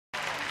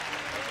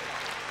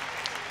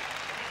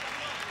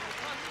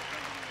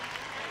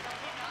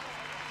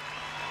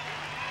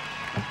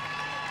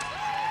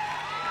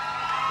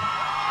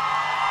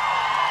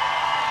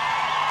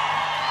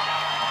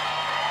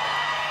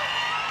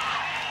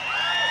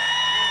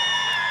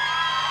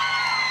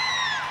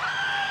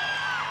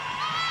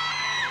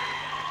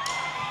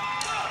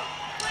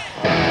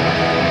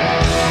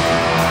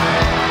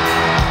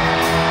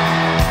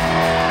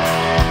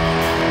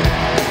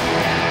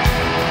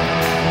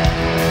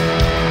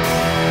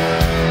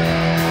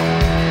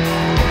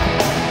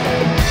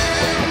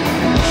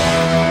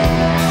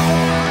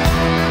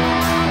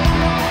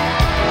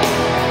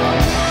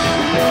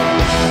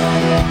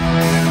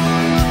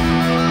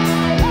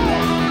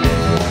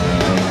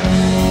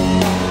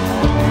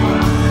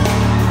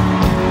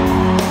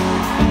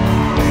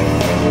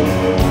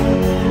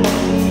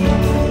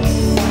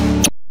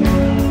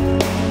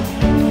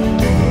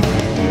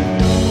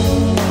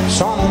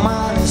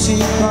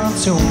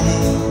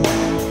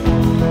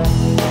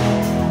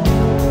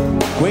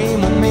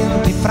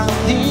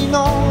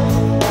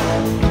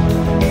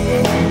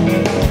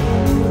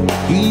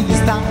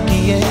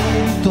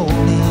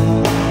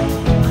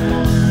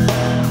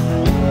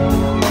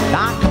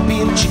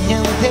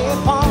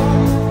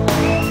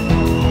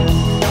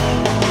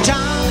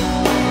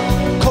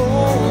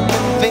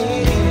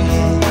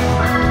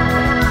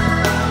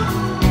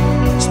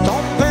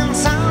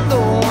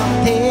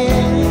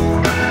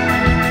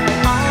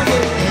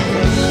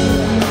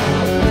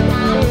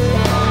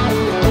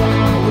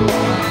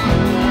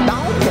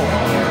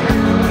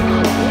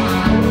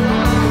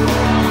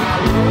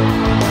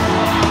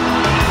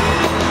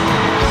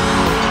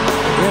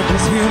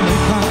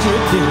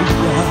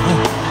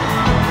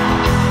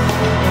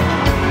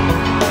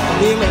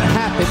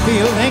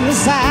other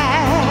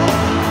side.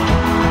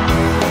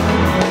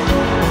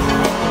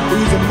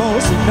 These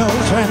emotional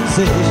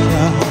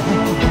transitions,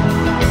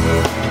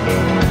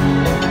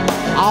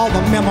 all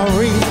the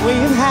memories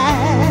we've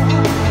had.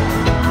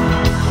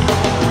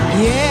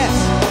 Yes,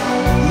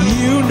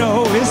 you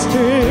know it's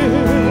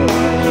true.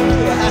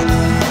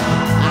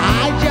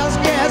 I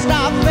just can't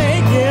stop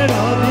thinking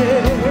of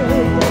you.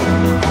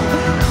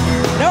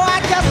 No, I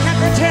just can't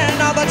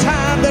pretend all the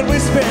time that we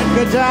spent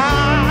good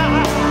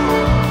time.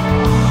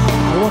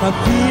 I wanna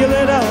feel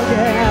it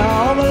again,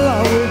 all the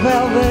love we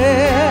felt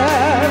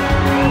there.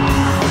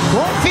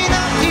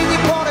 Confinati di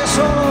cuore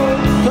solo,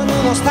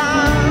 ognuno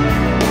sta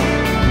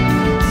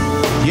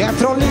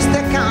dietro gli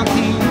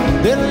steccanti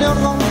delle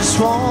orgoni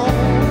suono.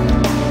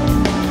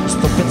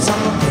 Sto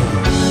pensando